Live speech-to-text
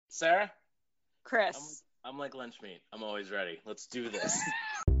Sarah? Chris. I'm like lunch meat. I'm always ready. Let's do this.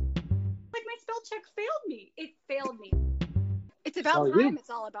 Like my spell check failed me. It failed me. It's about Oh, time. you- It's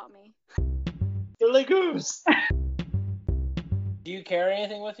all about me. Silly goose. Do you carry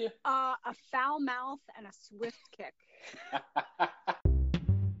anything with you? A foul mouth and a swift kick.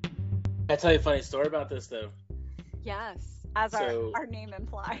 I'll tell you a funny story about this, though. Yes, as So- our name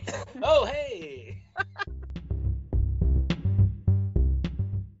implies. Oh, hey!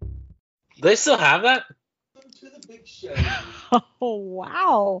 They still have that? Welcome to the big show. Oh,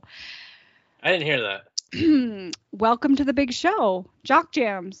 wow. I didn't hear that. Welcome to the big show. Jock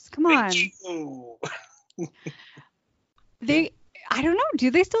Jams. Come on. Ooh. I don't know.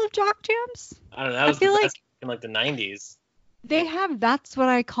 Do they still have Jock Jams? I don't know. That was feel the like- best in like the 90s. They have That's What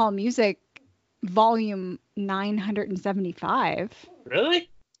I Call Music, volume 975. Really?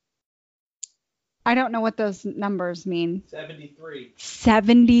 I don't know what those numbers mean. 73.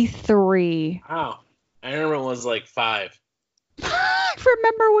 73. Wow. I remember it was like 5. I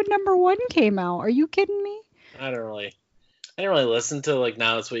remember when number 1 came out. Are you kidding me? I didn't really listen to like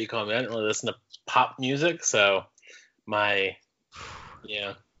Now That's What You Call Me. I didn't really listen to pop music, so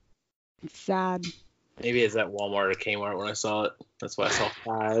yeah. It's sad. Maybe it's at Walmart or Kmart when I saw it. That's why I saw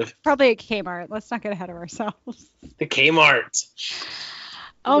 5. Probably at Kmart. Let's not get ahead of ourselves. The Kmart.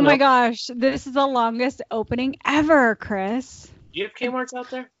 Oh You my know- gosh. This is the longest opening ever, Chris. Do you have Kmart's out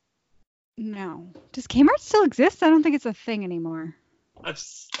there? No. Does Kmart still exist? I don't think it's a thing anymore. I've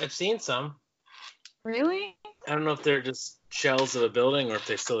seen some. Really? I don't know if they're just shells of a building or if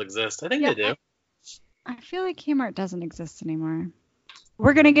they still exist. I think Yeah, they do. I feel like Kmart doesn't exist anymore.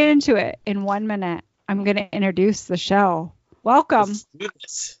 We're going to get into it in 1 minute. I'm going to introduce the show. Welcome. Let's do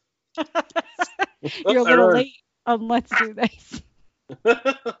this. You're a little late on Let's Do This.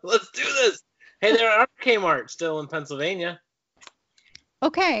 Let's do this. Hey, there are Kmart still in Pennsylvania.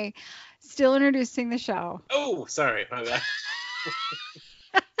 Okay. Still introducing the show. Oh, sorry, my bad.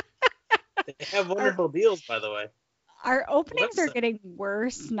 They have wonderful deals, by the way. Our openings are What's- getting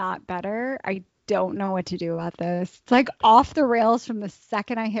worse, not better. I don't know what to do about this. It's like off the rails from the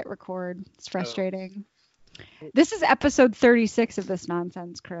second I hit record. It's frustrating. This is episode 36 of this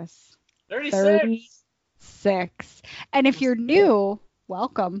nonsense, Chris. 36. 36. And if you're new,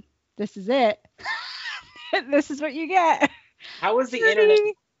 welcome. This is it. This is what you get. How is the 30.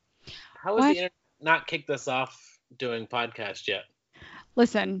 internet? How has What? the internet not kicked us off doing podcasts yet?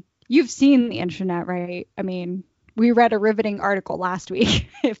 Listen, you've seen the internet, right? I mean, we read a riveting article last week.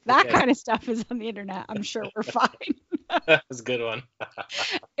 If that Okay. kind of stuff is on the internet, I'm sure we're fine. That was a good one.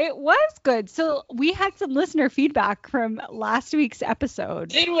 It was good. So we had some listener feedback from last week's episode.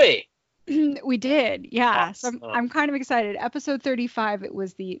 Did we? We did, yeah. So Awesome. I'm kind of excited. Episode 35, it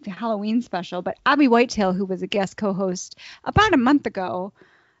was the Halloween special, but Abby Whitetail, who was a guest co-host about a month ago,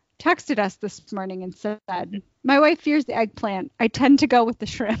 texted us this morning and said, "My wife fears the eggplant. I tend to go with the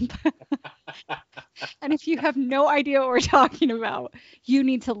shrimp." And if you have no idea what we're talking about, you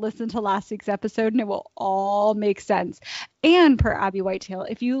need to listen to last week's episode and it will all make sense. And per Abby Whitetail,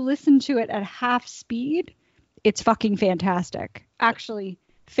 if you listen to it at half speed, it's fucking fantastic. Actually,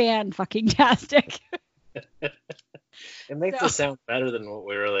 fan-fucking-tastic. It makes So- us sound better than what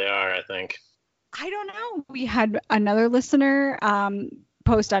we really are, I think. I don't know. We had another listener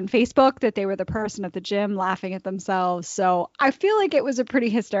post on Facebook that they were the person at the gym laughing at themselves. So I feel like it was a pretty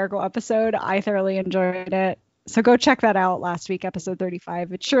hysterical episode. I thoroughly enjoyed it. So go check that out last week, episode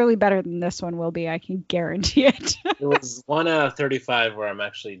 35. It's surely better than this one will be. I can guarantee it. It was 1 out of 35 where I'm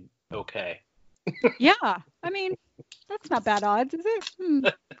actually okay. Yeah. I mean, that's not bad odds, is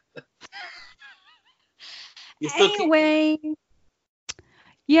it? You still keep- Anyway.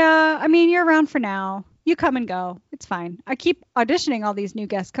 Yeah, I mean, you're around for now. You come and go. It's fine. I keep auditioning all these new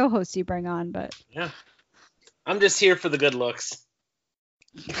guest co-hosts you bring on, but Yeah. I'm just here for the good looks.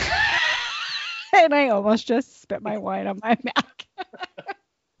 and I almost just spit my wine on my Mac. What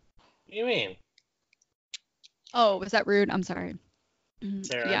do you mean? Oh, was that rude? I'm sorry.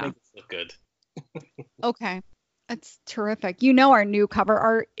 Sarah, I Yeah. make this look good. Okay. That's terrific. You know, our new cover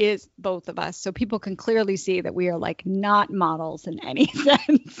art is both of us, so people can clearly see that we are like not models in any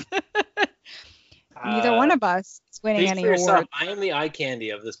sense. Neither one of us is winning Speak any for yourself. awards. I am the eye candy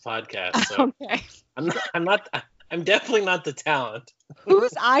of this podcast, so Okay. I'm definitely not the talent.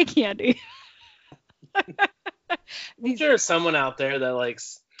 Who's eye candy? I'm sure there's someone out there that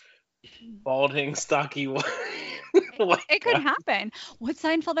likes balding, stocky white. It could happen. What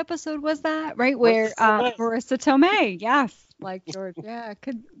Seinfeld episode was that? Right where Marissa Tomei. Marissa Tomei, yes, like George. Yeah, it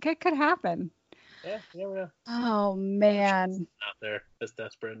could happen. Yeah, you never know. Oh man. Out there that's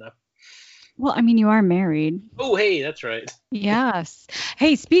desperate enough. Well, I mean, you are married. Oh, hey, that's right. Yes.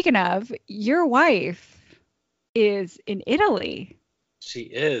 Hey, speaking of, your wife is in Italy. She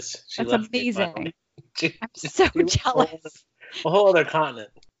is. She That's left me amazing. finally. She- I'm so she left jealous. A whole other continent.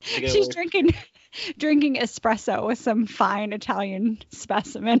 to get She's away. drinking espresso with some fine Italian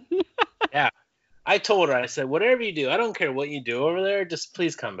specimen. I told her, I said, whatever you do, I don't care what you do over there, just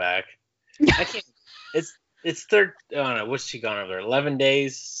please come back. I can't. It's third. I don't know. What's she gone over there? 11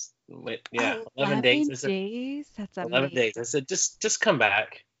 days. Wait, yeah, 11 days. I said, days? That's 11 amazing. days. I said, just come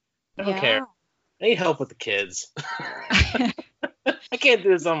back. I don't care. Yeah. I need help with the kids. I can't do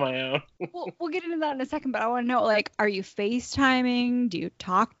this on my own. We'll get into that in a second, but I want to know, like, are you FaceTiming? Do you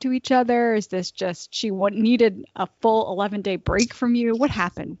talk to each other? Is this just needed a full 11-day break from you? What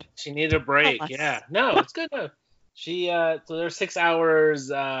happened? She needed a break. Tell us. Yeah. No, it's good. No. She so they're 6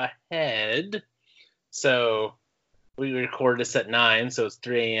 hours ahead. So we record this at 9, so it's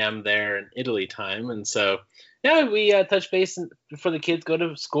 3 a.m. there in Italy time, and so yeah, we touch base before the kids go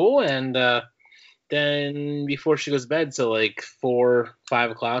to school, and then before she goes to bed, so like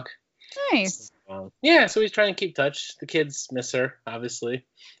 4-5 o'clock. Nice. Yeah, so he's trying to keep touch. The kids miss her obviously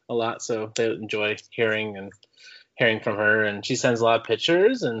a lot, so they enjoy hearing from her, and she sends a lot of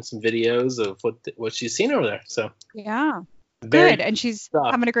pictures and some videos of what she's seen over there. So Yeah. very Good. And she's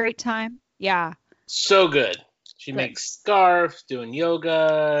stuff. having a great time. Yeah. So good. She Good. makes scarves, doing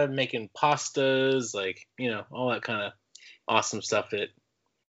yoga, making pastas, like, all that kind of awesome stuff that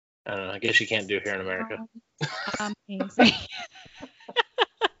I don't know, I guess you can't do here in America. Amazing.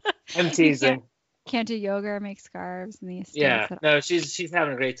 I'm teasing. Can't do yoga or make scarves in the States. Yeah, at all. no, she's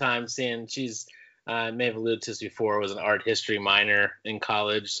having a great time seeing. She's may have alluded to this before. Was an art history minor in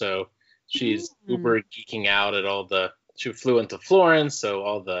college, so she's uber geeking out at all the. She flew into Florence, so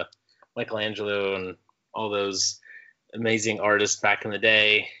all the Michelangelo and all those amazing artists back in the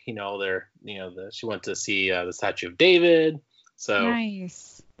day. She went to see the Statue of David. So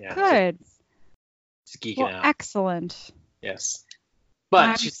Nice. yeah, Good. she's geeking Well, out. excellent. Yes, but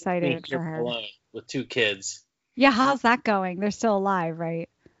I'm she's excited here for her. alone with 2 kids. Yeah, how's that going? They're still alive, right?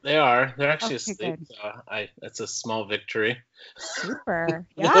 They are. They're actually Okay, asleep. good. So that's a small victory. Super.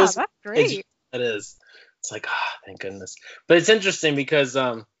 Yeah, Those that's kids- great. It is. It's like, thank goodness. But it's interesting because,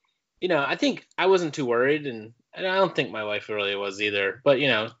 I think I wasn't too worried, and I don't think my wife really was either. But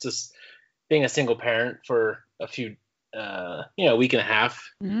just being a single parent for a few, week and a half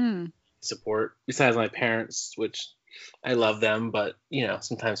support. Besides my parents, which I love them, but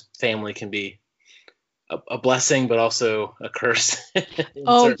sometimes family can be a blessing, but also a curse.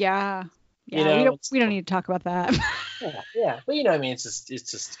 Oh yeah. Yeah, You know, we don't need to talk about that. Yeah, but what I mean, it's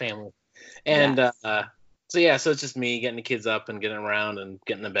just family, and so it's just me getting the kids up and getting around and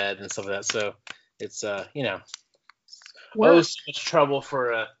getting to bed and stuff like that. So it's so much trouble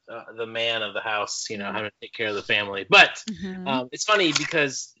for the man of the house, having to take care of the family. But Mhm. it's funny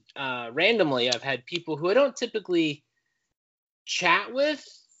because randomly I've had people who I don't typically chat with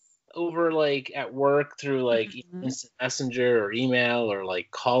over like at work through like Mhm. instant messenger or email or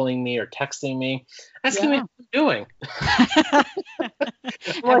like calling me or texting me, asking me Yeah. how I'm doing.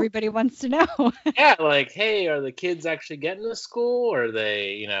 Everybody wants to know. Yeah, like, hey, are the kids actually getting to school? Or are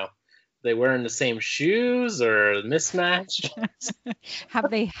they, they wearing the same shoes or mismatched? Have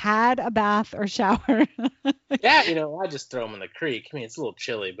they had a bath or shower? Yeah, I just throw them in the creek. I mean, it's a little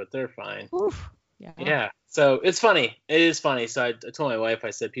chilly, but they're fine. Oof. Yeah. Yeah, so it's funny. It is funny. So I told my wife, I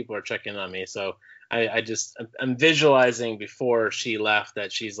said, people are checking on me. So I'm visualizing before she left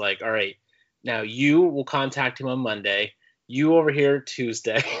that she's like, all right, now you will contact him on Monday. You over here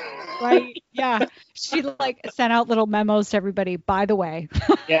Tuesday. Right. Yeah. She like sent out little memos to everybody. By the way.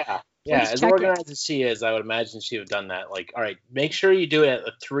 Yeah. Yeah. Please As check it. organized as she is, I would imagine she would have done that. Like, all right, make sure you do it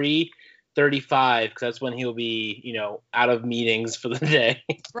at 3:35 because that's when he'll be, out of meetings for the day.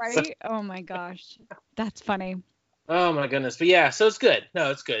 Right. Oh my gosh. That's funny. Oh my goodness. But yeah, so it's good. No,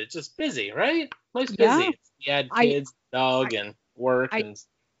 it's good. It's just busy, right? Life's busy. Yeah. You had I- kids, dog, and work, and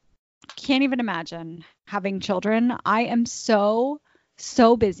Can't even imagine having children. I am so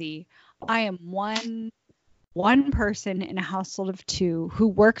busy. I am one person in a household of 2 who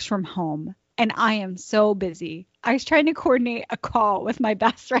works from home, and I am so busy. I was trying to coordinate a call with my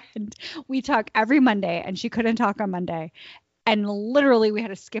best friend. We talk every Monday, and she couldn't talk on Monday. And literally we had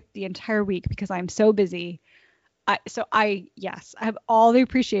to skip the entire week because I'm so busy. I have all the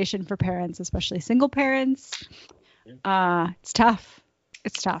appreciation for parents, especially single parents. It's tough.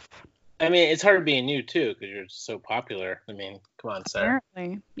 It's tough. I mean, it's hard being you too because you're so popular. I mean, come on, Sarah.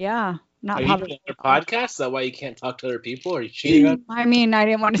 Apparently. Yeah. Not Are you public. doing other podcasts? Is that why you can't talk to other people? Are you cheating on? I mean, I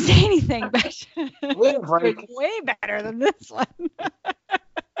didn't want to say anything, but Wait, Frank. it's way better than this one.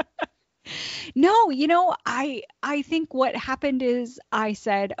 No, I think what happened is I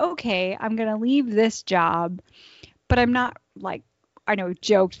said, okay, I'm going to leave this job, but I'm not like, I know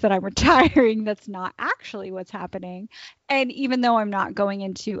joked that I'm retiring. That's not actually what's happening. And even though I'm not going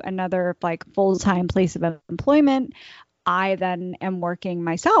into another like full-time place of employment, I then am working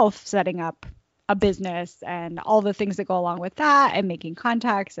myself, setting up a business and all the things that go along with that and making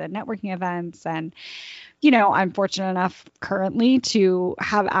contacts and networking events. And, I'm fortunate enough currently to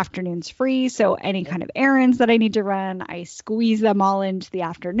have afternoons free. So any kind of errands that I need to run, I squeeze them all into the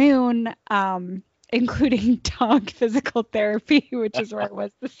afternoon, including dog physical therapy, which is where I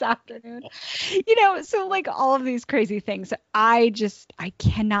was this afternoon. So like all of these crazy things. I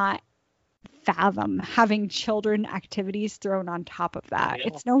cannot fathom having children activities thrown on top of that. Yeah.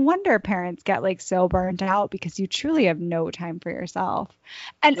 It's no wonder parents get like so burnt out because you truly have no time for yourself.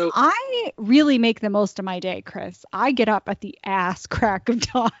 And I really make the most of my day, Chris. I get up at the ass crack of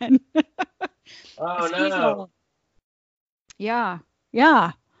dawn. Oh no. Yeah.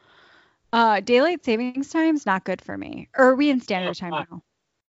 Daylight savings time is not good for me. Or are we in standard time now?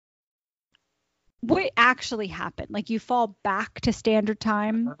 What actually happened? Like you fall back to standard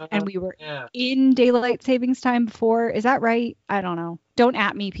time and we were in daylight savings time before. Is that right? I don't know. Don't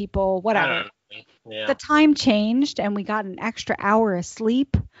at me, people. Whatever. Yeah. The time changed and we got an extra hour of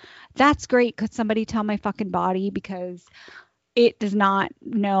sleep. That's great. Could somebody tell my fucking body, because it does not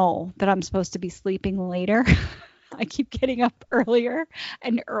know that I'm supposed to be sleeping later. I keep getting up earlier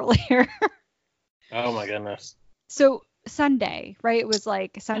and earlier. Oh my goodness. So Sunday, right? It was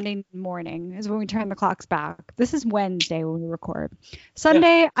like Sunday morning is when we turned the clocks back. This is Wednesday when we record.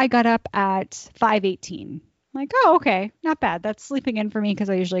 Sunday, I got up at 5:18. Like, oh, okay, not bad. That's sleeping in for me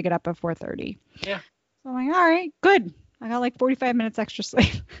because I usually get up at 4:30. Yeah. So I'm like, all right, good. I got like 45 minutes extra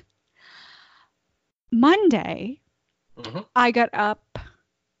sleep. Monday, I got up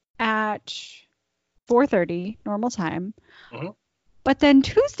at 4:30, normal time. But then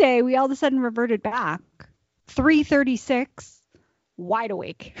Tuesday, we all of a sudden reverted back. 3:36, wide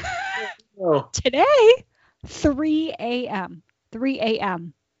awake. Today, 3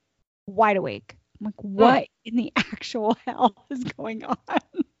 a.m., wide awake. I'm like, what in the actual hell is going on?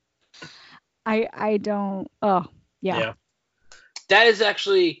 I don't, yeah. That is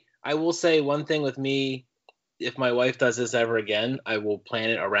actually, I will say one thing with me, if my wife does this ever again, I will plan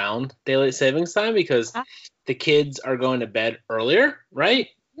it around daylight savings time because the kids are going to bed earlier, right?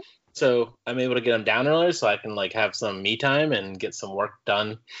 So I'm able to get them down earlier so I can like have some me time and get some work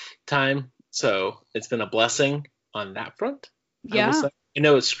done time. So it's been a blessing on that front. Yeah. I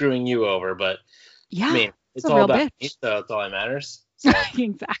know it's screwing you over, but I mean, it's all about me, so it's all that matters. So.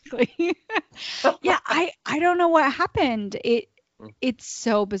 Exactly. Yeah, I don't know what happened. It's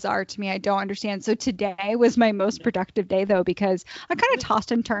so bizarre to me. I don't understand. So today was my most productive day though, because I kind of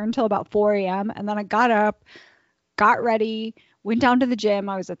tossed and turned till about 4 a.m. and then I got up, got ready, went down to the gym.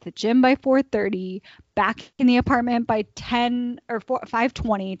 I was at the gym by 4:30, back in the apartment by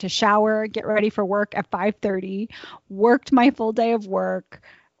 5:20 to shower, get ready for work at 5:30, worked my full day of work.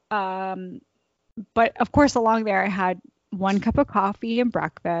 But of course, along there, I had 1 cup of coffee and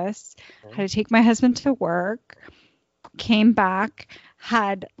breakfast, had to take my husband to work, came back,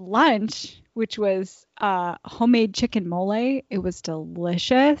 had lunch, which was homemade chicken mole. It was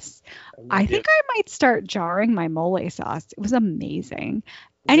delicious. I think I might start jarring my mole sauce. It was amazing.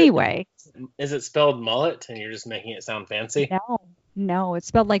 Anyway. Is it spelled mullet and you're just making it sound fancy? No, it's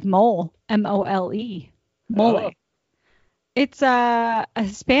spelled like mole, M-O-L-E, mole. Oh. It's a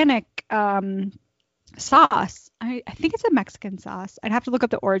Hispanic sauce. I think it's a Mexican sauce. I'd have to look up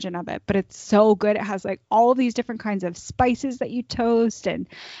the origin of it, but it's so good. It has like all these different kinds of spices that you toast and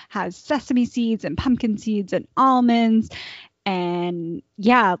has sesame seeds and pumpkin seeds and almonds and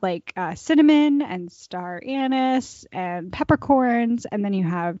like cinnamon and star anise and peppercorns. And then you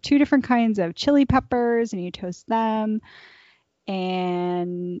have 2 different kinds of chili peppers and you toast them.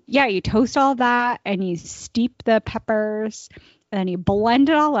 And you toast all that and you steep the peppers. And then you blend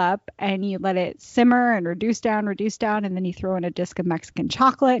it all up and you let it simmer and reduce down. And then you throw in a disc of Mexican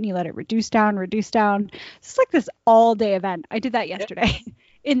chocolate and you let it reduce down. It's like this all day event. I did that yesterday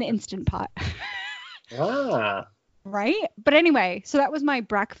in the Instant Pot. Right. But anyway, so that was my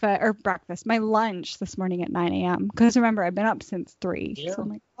my lunch this morning at 9 a.m. Because remember, I've been up since 3. Yeah. So I'm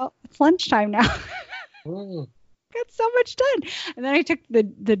like, well, it's lunchtime now. Got so much done. And then I took the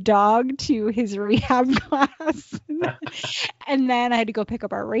dog to his rehab class. And then I had to go pick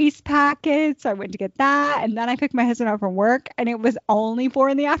up our race packets. So I went to get that. And then I picked my husband up from work and it was only 4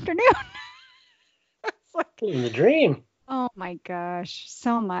 in the afternoon. It's like in the dream. Oh my gosh,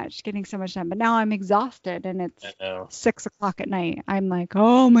 so much, getting so much done. But now I'm exhausted and it's I know. 6 o'clock at night. I'm like,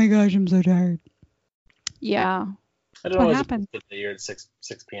 oh my gosh, I'm so tired. Yeah, I that's don't what know happened. that you're at 6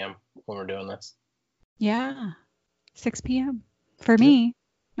 p.m. when we're doing this. Yeah, 6 p.m. for Yeah. me,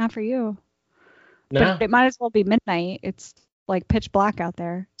 not for you. No, But it might as well be midnight. It's like pitch black out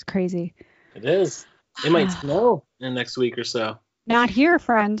there. It's crazy. it is. It might snow in the next week or so. Not here,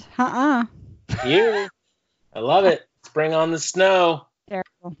 friend. Here, I love it. Spring on the snow.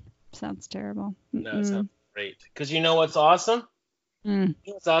 Terrible. Sounds terrible. No, it sounds great. Because you know what's awesome? Mm. You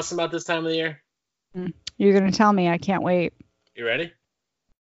know what's awesome about this time of the year? You're gonna tell me. I can't wait. You ready?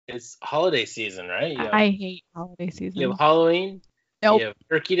 It's holiday season, right? I hate holiday season. You have Halloween. Nope. You have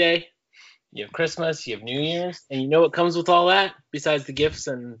Turkey Day. You have Christmas. You have New Year's. And you know what comes with all that? Besides the gifts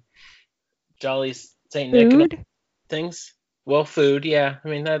and Jolly St. Nick and Food. things? Well, food, yeah. I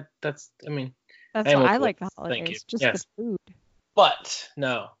mean, that's That's I am why I okay like the with this. Thank you. holidays. Just Yes. the food. But,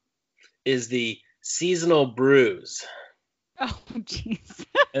 no, is the seasonal brews. Oh, jeez.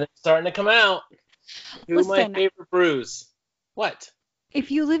 And it's starting to come out. Two of my Listen. favorite brews. What? If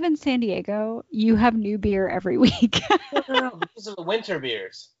you live in San Diego, you have new beer every week. No, these are the winter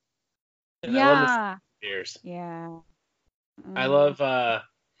beers. And I love the Yeah. beers. Yeah. I love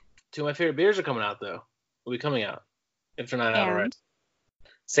two of my favorite beers are coming out though. Will be coming out if they're not out already. And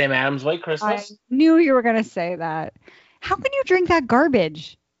Sam Adams White I Christmas. knew you were gonna say that. How can you drink that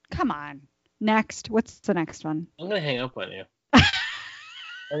garbage? Come on. Next. What's the next one? I'm gonna hang up on you.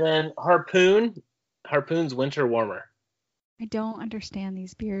 And then Harpoon's Winter Warmer. I don't understand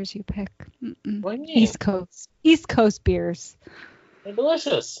these beers you pick. Mm-mm. What do you mean? East Coast beers. They're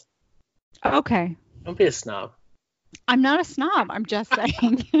delicious. Okay. Don't be a snob. I'm not a snob. I'm just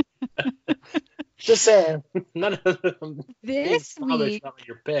saying. Just saying. None of them. This snobbish week, about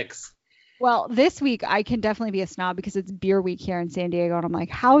your picks. well, this week I can definitely be a snob because it's beer week here in San Diego, and I'm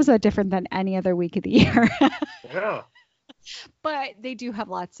like, how is that different than any other week of the year? Yeah. But they do have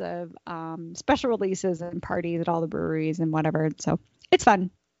lots of special releases and parties at all the breweries and whatever. So it's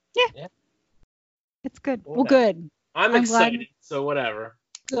fun. Yeah. It's good. Well, Whatever. good. I'm I'm glad- excited. So whatever.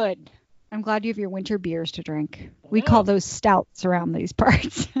 Good. I'm glad you have your winter beers to drink. We Yeah. call those stouts around these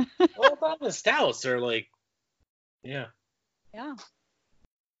parts. Well, not the stouts are like, yeah, Yeah.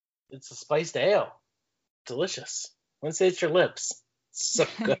 it's a spiced ale. Delicious. Once it hits your lips, so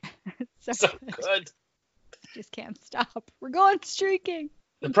good. So good. Just can't stop. We're going streaking.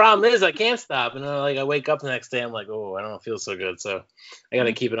 The problem is I can't stop, and then I wake up the next day. I'm like, oh, I don't feel so good. So I got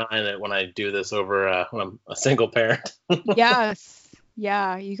to keep an eye on it when I do this over when I'm a single parent. Yes.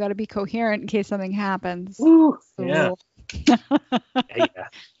 Yeah. You got to be coherent in case something happens. Woo. So- Yeah. Yeah.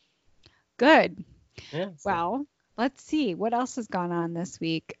 Good. Yeah. So- Well, let's see what else has gone on this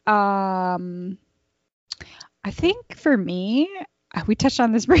week. I think for me, we touched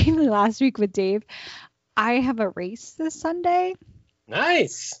on this briefly last week with Dave. I have a race this Sunday.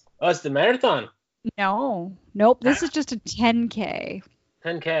 Nice. Oh, it's the marathon. Nope. This is just a 10K.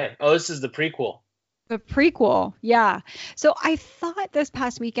 10K. Oh, this is the prequel. The prequel, yeah. So I thought this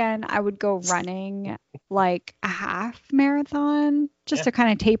past weekend I would go running like a half marathon just to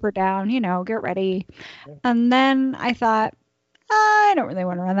kind of taper down, get ready. Yeah. And then I thought, I don't really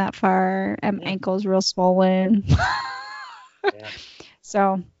want to run that far. My ankle's real swollen. Yeah.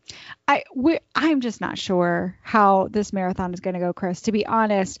 So I'm just not sure how this marathon is going to go, Chris, to be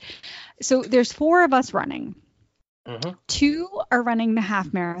honest. So there's 4 of us running. Mm-hmm. 2 are running the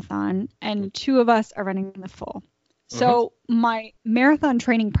half marathon and 2 of us are running the full. So my marathon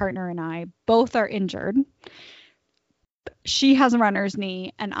training partner and I both are injured. She has a runner's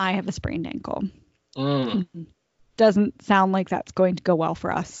knee and I have a sprained ankle. Doesn't sound like that's going to go well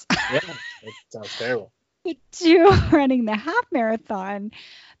for us. Yeah, it sounds terrible. The 2 running the half marathon,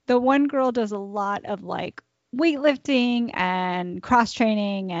 the one girl does a lot of like weightlifting and cross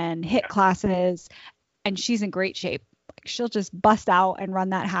training and HIIT classes. And she's in great shape. Like she'll just bust out and run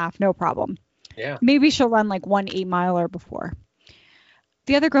that half, no problem. Yeah. Maybe she'll run like 1 8-miler before.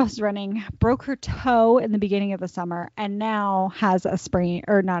 The other girl who's running broke her toe in the beginning of the summer and now has a sprain,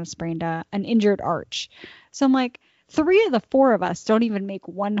 or not a sprained, an injured arch. So I'm like, 3 of the 4 of us don't even make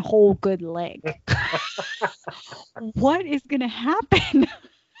one whole good leg. What is going to happen?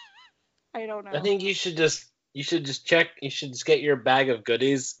 I don't know. I think you should just check. You should just get your bag of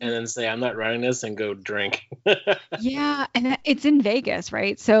goodies and then say, I'm not running this, and go drink. Yeah, and it's in Vegas,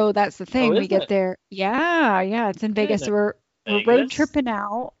 right? So that's the thing. Oh, We is get it? there. Yeah, it's in Vegas. Yeah, So we're road Vegas? tripping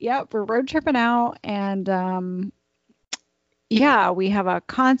out. Yep, we're road tripping out, and yeah, we have a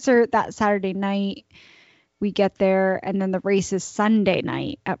concert that Saturday night. We get there, and then the race is Sunday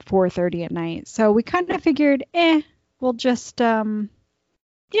night at 4:30 at night. So we kind of figured, we'll just take some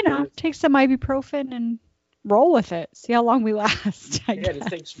ibuprofen and roll with it. See how long we last. I Yeah, just guess.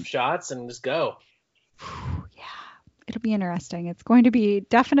 take some shots and just go. Yeah, it'll be interesting. It's going to be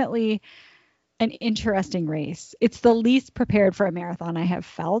definitely an interesting race. It's the least prepared for a marathon I have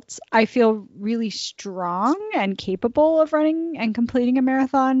felt. I feel really strong and capable of running and completing a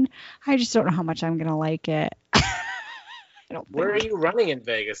marathon. I just don't know how much I'm going to like it. I don't Where are think. you running in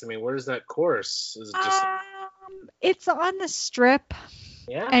Vegas? I mean, where's that course? Is it just It's on the Strip.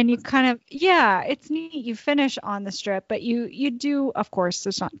 yeah? And you kind of, it's neat. You finish on the Strip, but you do, of course,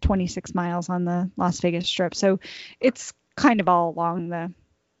 there's not 26 miles on the Las Vegas Strip. So it's kind of all along that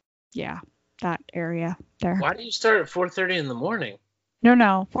area there. Why do you start at 4:30 in the morning?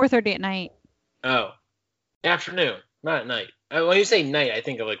 No, 4:30 at night. Oh, afternoon, not at night. When you say night, I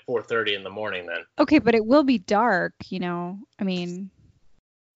think of like 4:30 in the morning then. Okay, but it will be dark, I mean,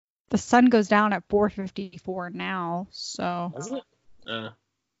 the sun goes down at 4:54 now, so Isn't it?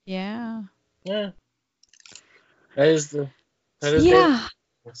 yeah. Yeah. That is daylight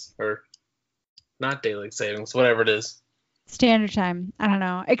savings, or not daylight savings, whatever it is. Standard time. I don't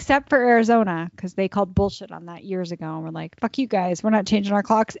know. Except for Arizona, because they called bullshit on that years ago. And we're like, fuck you guys. We're not changing our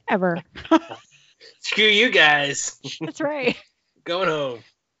clocks ever. Screw you guys. That's right. Going home.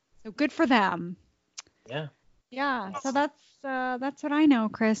 So good for them. Yeah. Yeah. So that's what I know,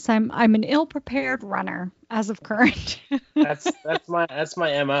 Chris. I'm an ill-prepared runner as of current. That's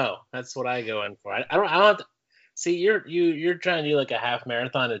my MO. That's what I go in for. I don't have to, see you're trying to do like a half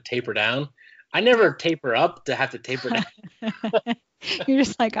marathon to taper down. I never taper up to have to taper down. You're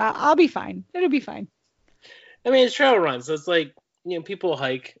just like, I'll be fine. It'll be fine. I mean, it's trail run, so it's like, people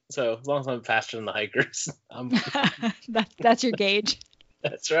hike. So as long as I'm faster than the hikers, That's your gauge.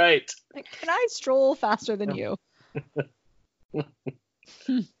 that's right. Like, can I stroll faster than you?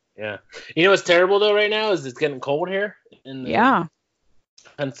 Yeah. You know what's terrible though right now is it's getting cold here in Yeah.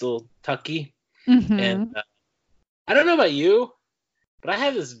 Pennsylvania. Mm-hmm. And I don't know about you, but I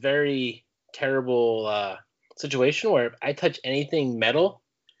have this very terrible situation where if I touch anything metal,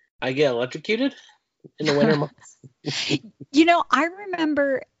 I get electrocuted in the winter months. I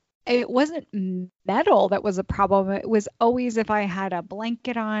remember it wasn't metal that was a problem. It was always if I had a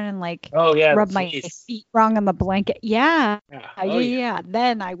blanket on and Oh yeah, rub my feet wrong on the blanket. Yeah. Oh, Yeah.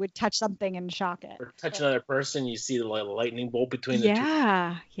 Then I would touch something and shock it. Or touch another person, you see the lightning bolt between the two.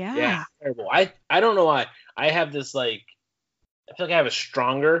 Yeah. Yeah, terrible. I don't know why. I have this I feel like I have a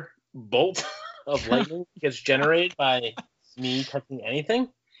stronger bolt of lightning that gets generated by me touching anything.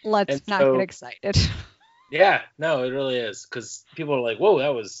 Let's not get excited. Yeah, no, it really is, because people are like, "Whoa,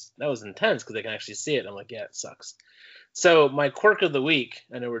 that was intense," because they can actually see it. I'm like, "Yeah, it sucks." So my quirk of the week.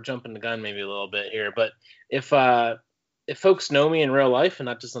 I know we're jumping the gun maybe a little bit here, but if folks know me in real life and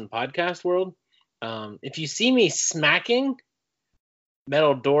not just in the podcast world, if you see me smacking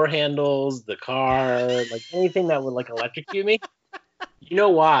metal door handles, the car, like anything that would electrocute me, you know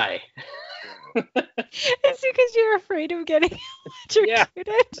why? It's because you're afraid of getting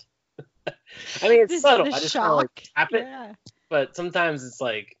electrocuted. I mean, it's This subtle. is I the just kind of shock. tap it, Yeah. but sometimes it's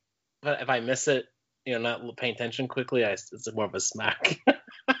like, if I miss it, not paying attention quickly, it's more of a smack.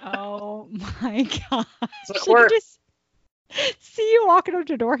 Oh my gosh. So it I works. just see you walking up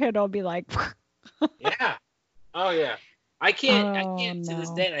to the door handle and be like, Yeah. Oh yeah. I can't to this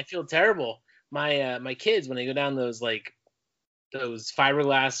no. day, and I feel terrible. My kids, when they go down those those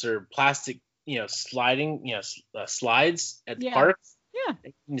fiberglass or plastic, sliding, slides at the Yeah. parks, Yeah.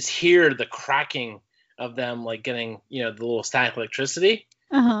 you can just hear the cracking of them, getting, the little static electricity.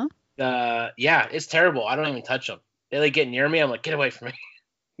 Uh-huh. Yeah, it's terrible. I don't even touch them. They get near me. I'm like, get away from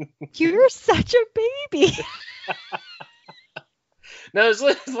me. You're such a baby. No, there's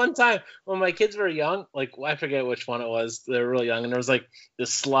one time when my kids were young, I forget which one it was. They were really young, and there was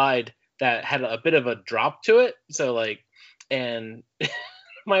this slide that had a bit of a drop to it. So and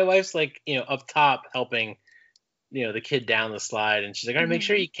my wife's up top helping, the kid down the slide, and she's like, all right, make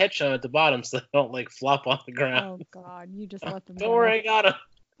sure you catch them at the bottom so they don't flop on the ground. Oh God, you just let them Don't go. worry, I got him.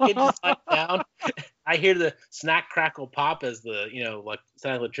 Kid just slides down. I hear the snack crackle pop as the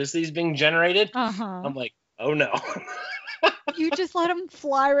static electricity is being generated. Uh-huh. I'm like, oh no. You just let him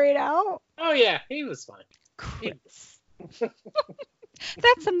fly right out. Oh yeah, he was fine. Chris.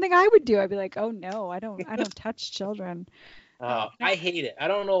 That's something I would do. I'd be like, oh no, I don't touch children. I hate it. I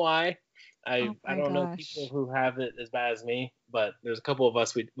don't know why. I don't know gosh. people who have it as bad as me, but there's a couple of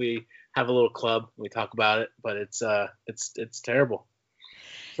us. We have a little club. We talk about it, but it's terrible.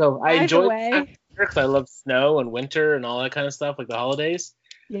 So I enjoy it because I love snow and winter and all that kind of stuff, like the holidays.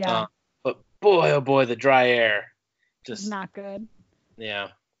 Yeah. But boy, oh boy, the dry air, It's just not good. yeah.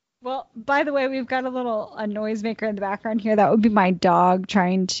 Well, by the way, we've got a noisemaker in the background here. That would be my dog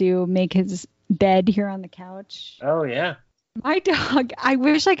trying to make his bed here on the couch. Oh yeah. My dog, I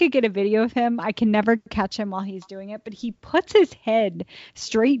wish I could get a video of him. I can never catch him while he's doing it, but he puts his head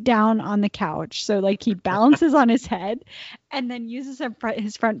straight down on the couch. So like he balances on his head and then uses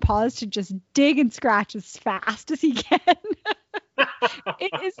his front paws to just dig and scratch as fast as he can.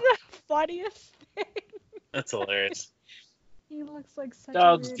 It is the funniest thing. That's hilarious. He looks like such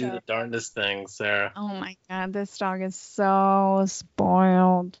Dogs a do weirdo. the darndest things, Sarah. Oh my God, this dog is so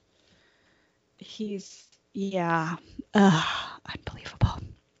spoiled. Yeah, unbelievable.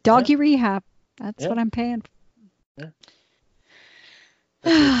 Doggy rehab. That's what I'm paying for. Yeah.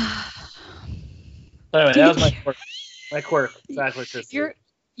 Anyway, that was my quirk. My quirk. Static electricity.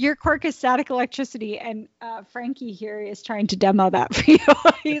 Your quirk is static electricity, and Frankie here is trying to demo that for you.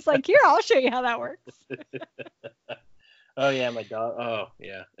 He's like, here, I'll show you how that works. Oh yeah, my dog. Oh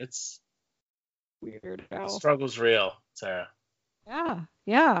yeah, it's Weird. the struggle's real, Sarah.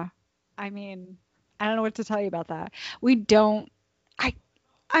 Yeah. I mean, I don't know what to tell you about that.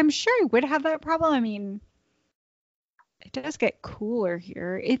 I'm sure I would have that problem. I mean, it does get cooler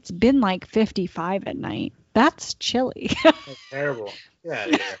here. It's been like 55 at night. That's chilly. That's terrible. Yeah.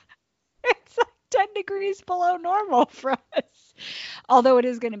 It's like 10 degrees below normal for us. Although it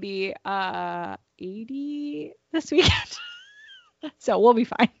is going to be 80 this weekend. So we'll be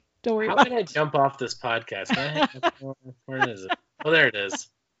fine. Don't worry How about did I jump off this podcast? Where is it? Oh, there it is.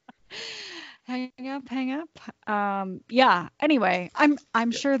 Hang up. Yeah. Anyway,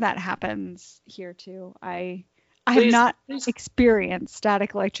 I'm sure that happens here too. I have not experienced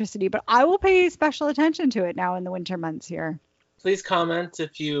static electricity, but I will pay special attention to it now in the winter months here. Please comment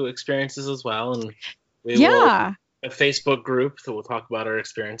if you experience this as well, and we will Yeah. a Facebook group that will talk about our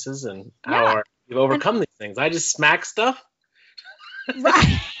experiences and how we've overcome these things. I just smack stuff.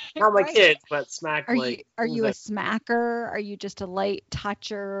 Right. Not my Right. kids, but smack Are like. you a smacker? Are you just a light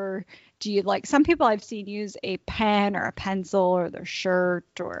toucher? Do you like some people I've seen use a pen or a pencil or their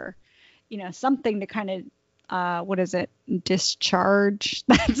shirt or something to kind of what is it? Discharge?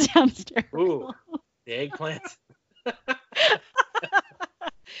 That sounds terrible. Ooh, the eggplant.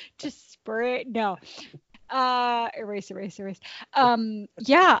 Just spray it. No. Erase.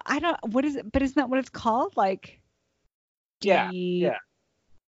 Yeah, I don't what is it? But isn't that what it's called? Like Yeah.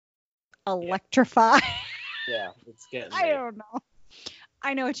 electrify. Yeah, it's getting. I don't know.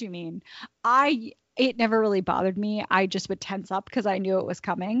 I know what you mean. It never really bothered me. I just would tense up because I knew it was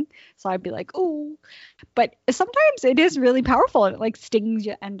coming. So I'd be like, "Ooh." But sometimes it is really powerful and it like stings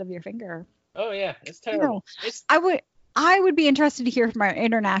the end of your finger. Oh yeah, it's terrible. I would be interested to hear from our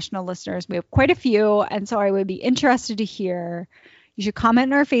international listeners. We have quite a few, and so I would be interested to hear. You should comment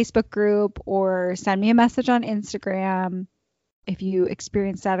in our Facebook group or send me a message on Instagram if you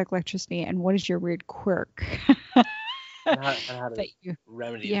experience static electricity and what is your weird quirk. and how to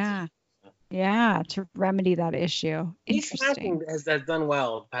remedy it. Yeah, to remedy that issue. Interesting. Has done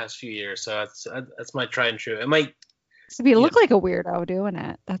well the past few years, so that's my tried and true. It might. So you look like a weirdo doing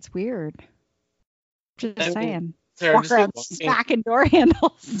it. That's weird. Just saying. Sarah, Walk around smacking door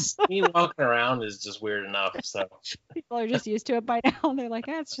handles. Me walking around is just weird enough. So people are just used to it by now. They're like,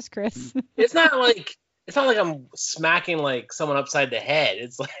 it's just Chris. It's not like I'm smacking like someone upside the head.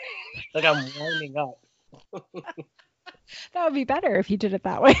 It's like I'm winding up. That would be better if you did it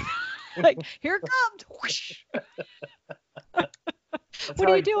that way. Like, here it comes. Whoosh. What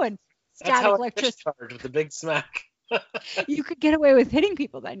are you doing? Static electricity. Charge with the big smack. You could get away with hitting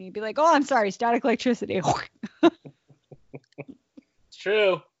people then. You'd be like, oh, I'm sorry, static electricity. It's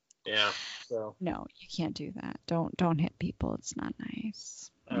true. Yeah. So. No, you can't do that. Don't hit people. It's not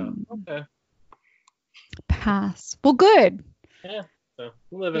nice. Oh, okay. Pass. Well, good. Yeah. So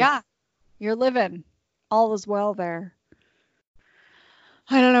living. Yeah, you're living. All is well there.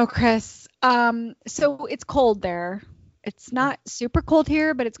 I don't know, Chris. So it's cold there. It's not super cold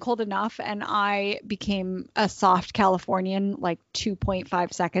here, but it's cold enough. And I became a soft Californian like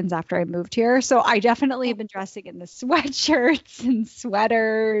 2.5 seconds after I moved here. So I definitely have been dressing in the sweatshirts and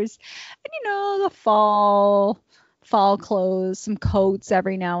sweaters and, the fall clothes, some coats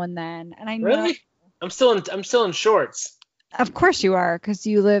every now and then. And I know. Really? I'm still in shorts. Of course you are, because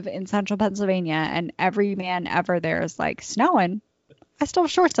you live in central Pennsylvania and every man ever there is like snowing. I still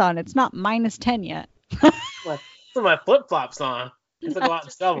have shorts on. It's not -10 yet. Put my flip flops on. It's like a lot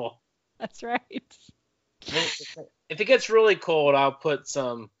of shovel. That's right. If it gets really cold, I'll put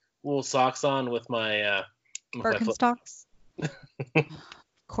some wool socks on with my Birkenstocks. Of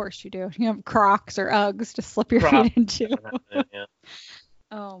course you do. You have Crocs or Uggs to slip your feet into. Yeah.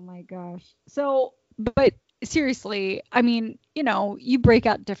 Oh my gosh. So, but seriously, I mean, you break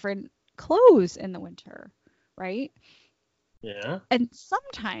out different clothes in the winter, right? Yeah. And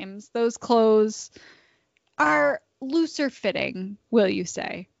sometimes those clothes are looser fitting, will you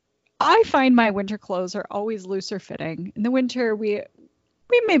say? I find my winter clothes are always looser fitting. In the winter, we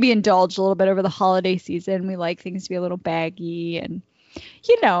maybe indulge a little bit over the holiday season. We like things to be a little baggy, and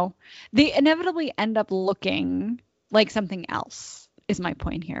they inevitably end up looking like something else, is my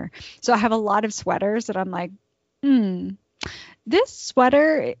point here. So I have a lot of sweaters that I'm like, this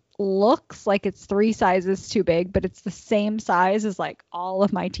sweater looks like it's 3 sizes too big, but it's the same size as like all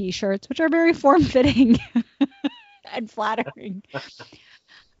of my t-shirts, which are very form-fitting and flattering.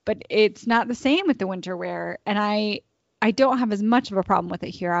 But it's not the same with the winter wear. And I don't have as much of a problem with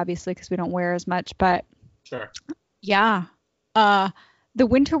it here, obviously, because we don't wear as much. But Sure. yeah, the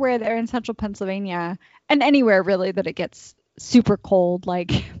winter wear there in central Pennsylvania, and anywhere really that it gets super cold,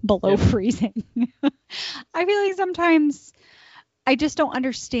 like below freezing. I feel like sometimes I just don't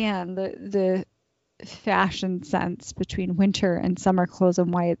understand the fashion sense between winter and summer clothes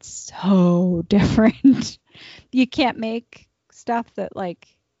and why it's so different. You can't make stuff that like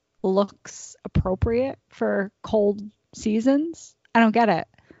looks appropriate for cold seasons. I don't get it.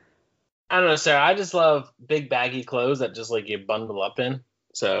 I don't know, Sarah. I just love big baggy clothes that just like you bundle up in.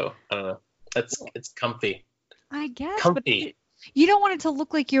 So I don't know. It's comfy. I guess, Comfy. but you don't want it to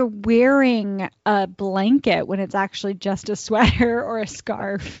look like you're wearing a blanket when it's actually just a sweater or a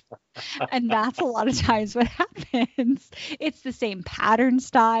scarf. And that's a lot of times what happens. It's the same pattern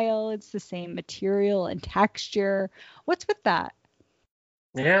style. It's the same material and texture. What's with that?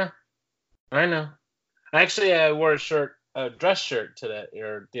 Yeah, I know. Actually, I wore a dress shirt today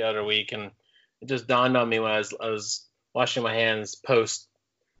or the other week, and it just dawned on me when I was washing my hands post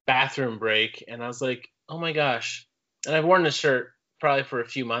bathroom break, and I was like, oh my gosh. And I've worn this shirt probably for a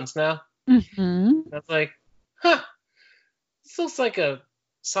few months now. Mm-hmm. And I was like, this looks like a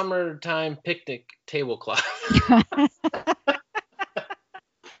summertime picnic tablecloth. And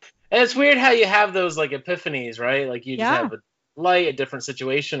it's weird how you have those like epiphanies, right? Like you just have a light, a different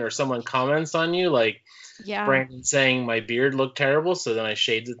situation, or someone comments on you, like Brandon saying my beard looked terrible, so then I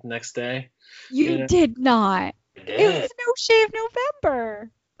shaved it the next day. You did not. I did. It was No Shave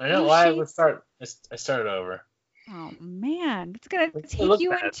November. I know. Why I started over. Oh man, it's gonna take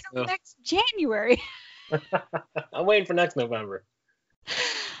you until next January. I'm waiting for next November.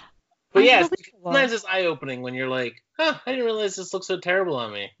 But yeah, sometimes it's eye-opening when you're like, I didn't realize this looked so terrible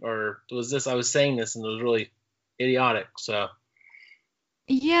on me. Or I was saying this and it was really idiotic, so.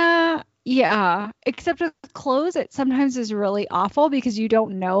 Yeah. Except with clothes, it sometimes is really awful because you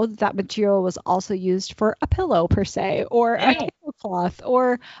don't know that material was also used for a pillow per se, or a tablecloth,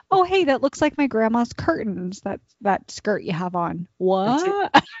 or, oh, hey, that looks like my grandma's curtains, that skirt you have on.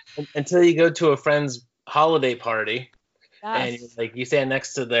 What? Until you go to a friend's holiday party. And you're like, you stand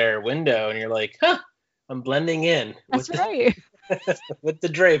next to their window and you're like, I'm blending in. That's right. With the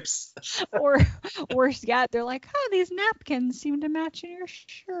drapes. Or worse yet, they're like, these napkins seem to match in your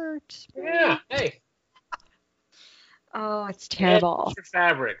shirt. Yeah, hey. Oh, it's terrible. It's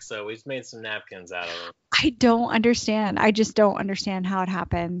fabric, so we've made some napkins out of it. I don't understand. I just don't understand how it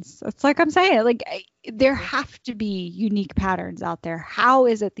happens. It's like I'm saying, like there have to be unique patterns out there. How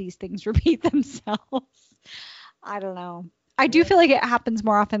is it these things repeat themselves? I don't know. I do feel like it happens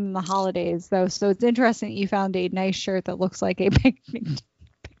more often in the holidays, though. So it's interesting that you found a nice shirt that looks like a picnic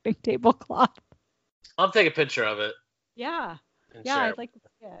tablecloth. I'll take a picture of it. Yeah. I'd like to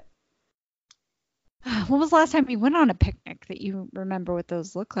see it. When was the last time you went on a picnic that you remember what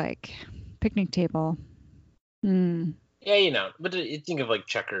those look like? Picnic table. Yeah, but you think of like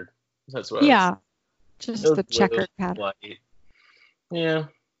checkered. That's what. Yeah. Just the checkered pattern. Yeah.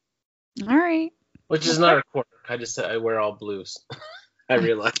 All right. Which is not a quirk. I wear all blues. I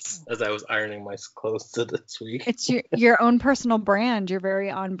realized as I was ironing my clothes this week. It's your own personal brand. You're very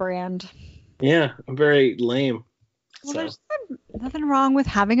on brand. Yeah, I'm very lame. Well, there's nothing wrong with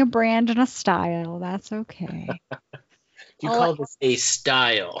having a brand and a style. That's okay. You call this a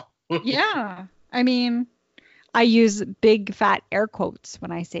style. Yeah. I mean, I use big fat air quotes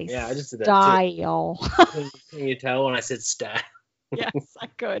when I say I just did style. That too. Can you tell when I said style? Yes, I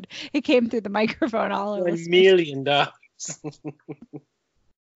could. It came through the microphone all of us. $1 million.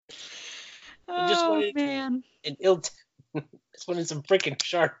 Oh, man. Just wanted some freaking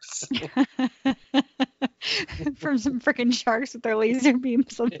sharks. From some freaking sharks with their laser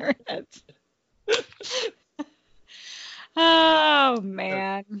beams on their heads. Oh,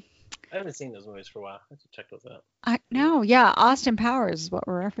 man. I haven't seen those movies for a while. I have to check those out. Austin Powers is what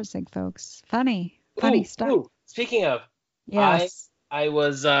we're referencing, folks. Funny stuff. Ooh. Speaking of, yes. I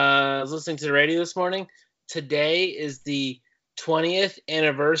was listening to the radio this morning. today is the 20th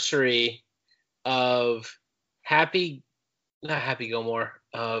anniversary of Bobby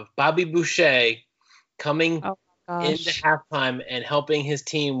Boucher coming Oh my into gosh. halftime and helping his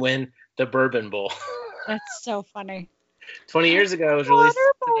team win the Bourbon Bowl. That's so funny. 20 years ago, it was released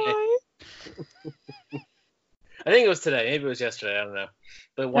today. Waterboy. I think it was today. Maybe it was yesterday. I don't know.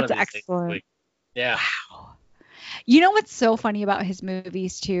 But one That's of these days this excellent. week. Yeah. Wow. You know what's so funny about his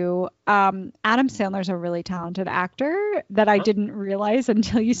movies too? Adam Sandler's a really talented actor that I didn't realize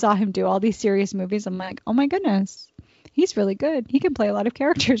until you saw him do all these serious movies. I'm like, oh my goodness, he's really good. He can play a lot of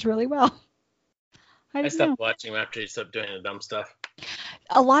characters really well. I I didn't know. stopped watching him after he stopped doing the dumb stuff.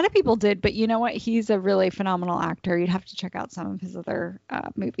 A lot of people did, but you know what? He's a really phenomenal actor. You'd have to check out some of his other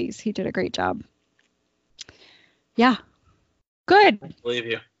movies. He did a great job. Yeah. Good. I believe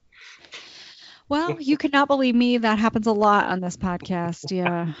you. Well, you could not believe me. That happens a lot on this podcast.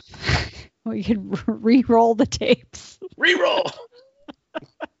 Yeah. We could re-roll the tapes. Reroll.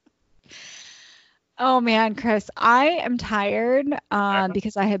 Oh man, Chris, I am tired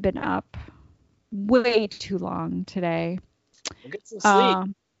because I have been up way too long today. We'll get some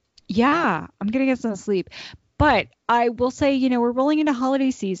sleep. Yeah, I'm gonna get some sleep. But I will say, we're rolling into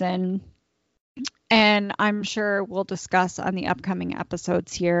holiday season, and I'm sure we'll discuss on the upcoming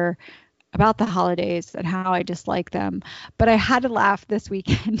episodes here about the holidays and how I dislike them. But I had to laugh this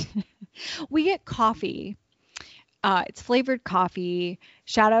weekend. We get coffee. It's flavored coffee.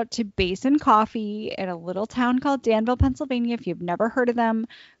 Shout out to Basin Coffee in a little town called Danville, Pennsylvania. If you've never heard of them,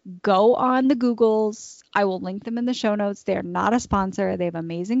 go on the Googles. I will link them in the show notes. They're not a sponsor. They have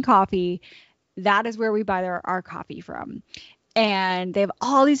amazing coffee. That is where we buy our coffee from. And they have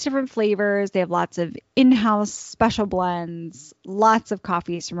all these different flavors. They have lots of in-house special blends, lots of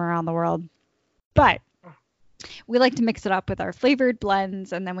coffees from around the world. But we like to mix it up with our flavored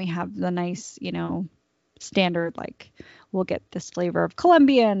blends, and then we have the nice, standard, like we'll get this flavor of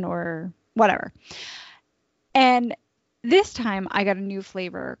Colombian or whatever. And this time I got a new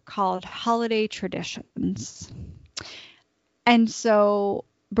flavor called Holiday Traditions. And so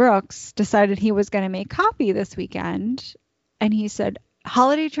Brooks decided he was going to make coffee this weekend. And he said,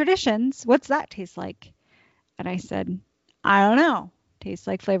 Holiday Traditions, what's that taste like? And I said, I don't know. Tastes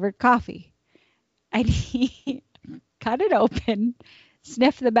like flavored coffee. And he cut it open,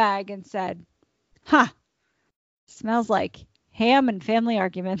 sniffed the bag, and said, huh, smells like ham and family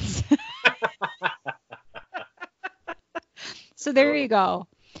arguments. So there you go.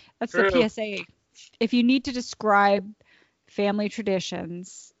 That's True. the PSA. If you need to describe family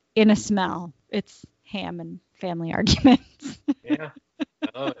traditions in a smell, it's ham and family arguments. Yeah.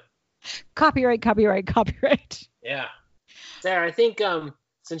 I love it. Copyright. Yeah. Sarah, I think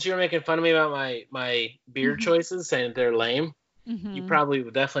since you were making fun of me about my beer choices, saying they're lame, you probably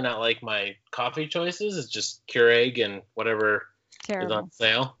would definitely not like my coffee choices. It's just Keurig and whatever is on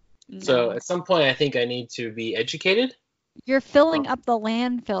sale. No. So at some point, I think I need to be educated. You're filling up the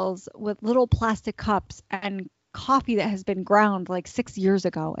landfills with little plastic cups and coffee that has been ground like 6 years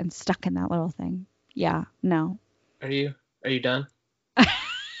ago and stuck in that little thing. Yeah, no. Are you done?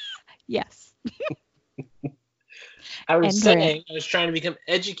 Yes. I was And saying I was trying to become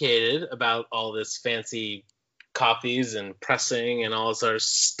educated about all this fancy coffees and pressing and all this other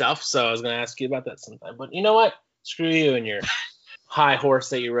stuff. So I was going to ask you about that sometime. But you know what? Screw you and your high horse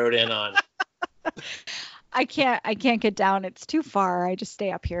that you rode in on. I can't get down. It's too far. I just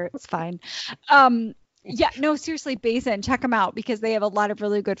stay up here. It's fine. Yeah, no, seriously, Basin, check them out because they have a lot of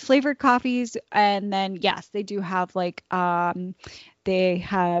really good flavored coffees. And then, yes, they do have they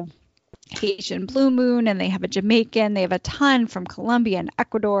have Haitian Blue Moon, and they have a Jamaican. They have a ton from Colombia and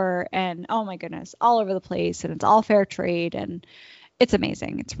Ecuador, and oh my goodness, all over the place. And it's all fair trade, and it's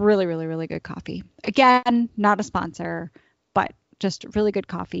amazing. It's really, really, really good coffee. Again, not a sponsor, but just really good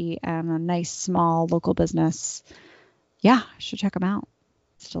coffee and a nice small local business. Yeah, you should check them out.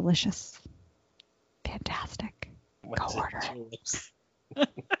 It's delicious. Fantastic. Go order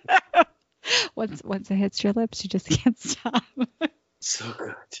it. Once it hits your lips, you just can't stop. So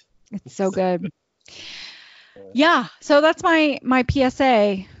good. It's so good. Yeah, so that's my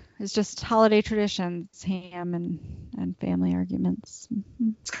PSA is just holiday traditions, ham and family arguments.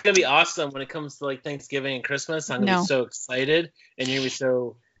 It's gonna be awesome when it comes to like Thanksgiving and Christmas. I'm gonna be so excited, and you're gonna be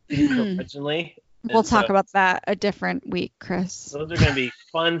so curmudgeonly. We'll talk about that a different week, Chris. Those are gonna be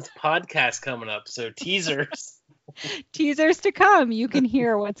fun podcasts coming up. So teasers. Teasers to come. You can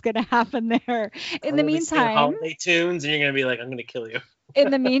hear what's gonna happen there. In the meantime, holiday tunes, and you're gonna be like, I'm gonna kill you.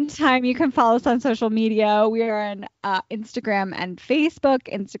 In the meantime, you can follow us on social media. We are on Instagram and Facebook.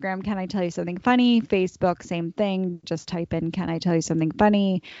 Instagram, Can I Tell You Something Funny? Facebook, same thing. Just type in Can I Tell You Something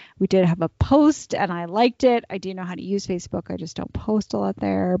Funny? We did have a post and I liked it. I do know how to use Facebook. I just don't post a lot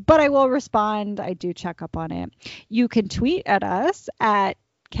there, but I will respond. I do check up on it. You can tweet at us at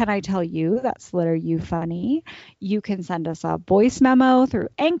Can I Tell You? That's letter U funny. You can send us a voice memo through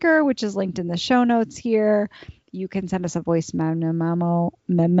Anchor, which is linked in the show notes here. You can send us a voice memo.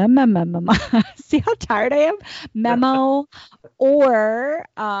 See how tired I am? Memo or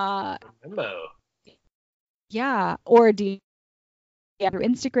Memo. yeah, or DM through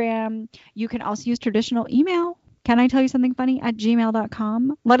Instagram. You can also use traditional email. Can I tell you something funny at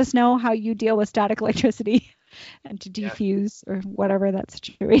gmail.com? Let us know how you deal with static electricity and to defuse or whatever that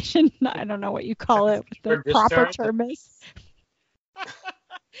situation. I don't know what you call it. The proper term is.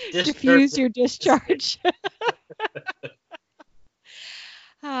 Diffuse your discharge.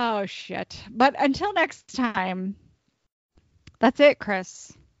 Oh, shit. But until next time, that's it,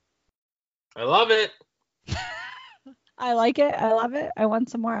 Chris. I love it. I like it. I love it. I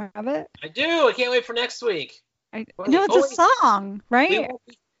want some more of it. I do. I can't wait for next week. No, it's a song, right?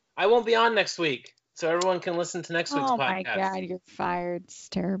 I won't be on next week, so everyone can listen to next week's podcast. Oh, my God. You're fired. It's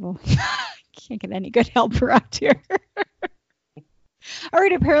terrible. Can't get any good help around here. All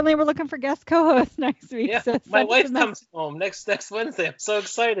right, apparently we're looking for guest co-hosts next week. Yeah, so my wife comes home next Wednesday. I'm so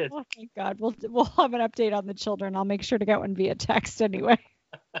excited. Oh my God, we'll have an update on the children. I'll make sure to get one via text anyway.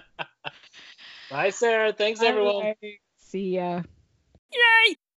 Bye, Sarah. Thanks, everyone. Right. See ya. Yay!